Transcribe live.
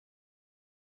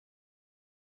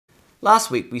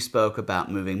Last week we spoke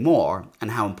about moving more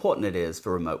and how important it is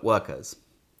for remote workers.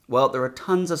 Well, there are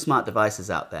tons of smart devices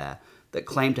out there that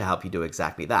claim to help you do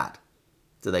exactly that.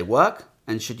 Do they work,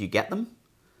 and should you get them?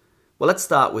 Well, let's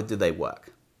start with, do they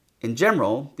work? In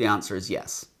general, the answer is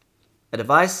yes. A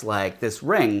device like this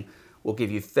ring will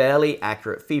give you fairly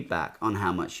accurate feedback on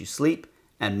how much you sleep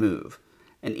and move,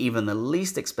 and even the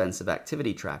least expensive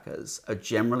activity trackers are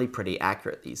generally pretty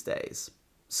accurate these days.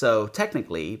 So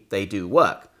technically, they do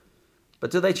work. But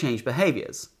do they change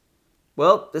behaviors?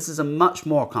 Well, this is a much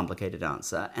more complicated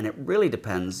answer, and it really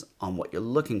depends on what you're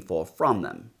looking for from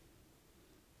them.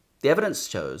 The evidence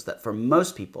shows that for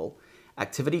most people,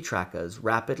 activity trackers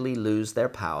rapidly lose their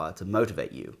power to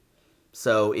motivate you.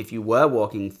 So if you were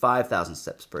walking 5,000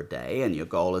 steps per day and your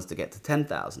goal is to get to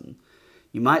 10,000,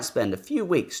 you might spend a few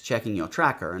weeks checking your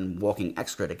tracker and walking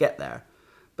extra to get there.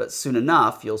 But soon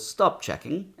enough, you'll stop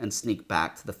checking and sneak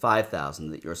back to the 5,000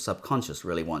 that your subconscious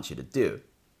really wants you to do.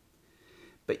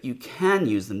 But you can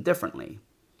use them differently.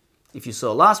 If you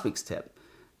saw last week's tip,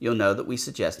 you'll know that we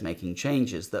suggest making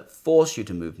changes that force you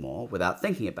to move more without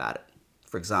thinking about it.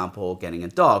 For example, getting a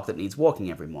dog that needs walking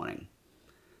every morning.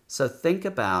 So think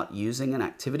about using an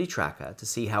activity tracker to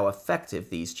see how effective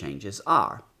these changes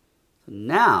are.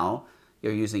 Now,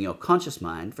 you're using your conscious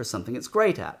mind for something it's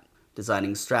great at,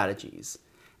 designing strategies.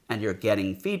 And you're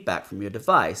getting feedback from your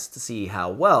device to see how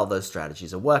well those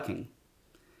strategies are working.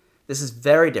 This is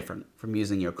very different from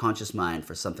using your conscious mind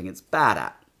for something it's bad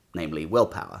at, namely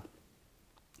willpower.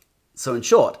 So in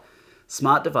short,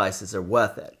 smart devices are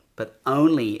worth it, but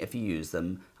only if you use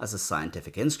them as a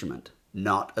scientific instrument,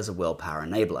 not as a willpower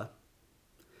enabler.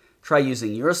 Try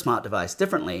using your smart device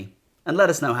differently and let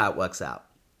us know how it works out.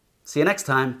 See you next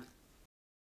time.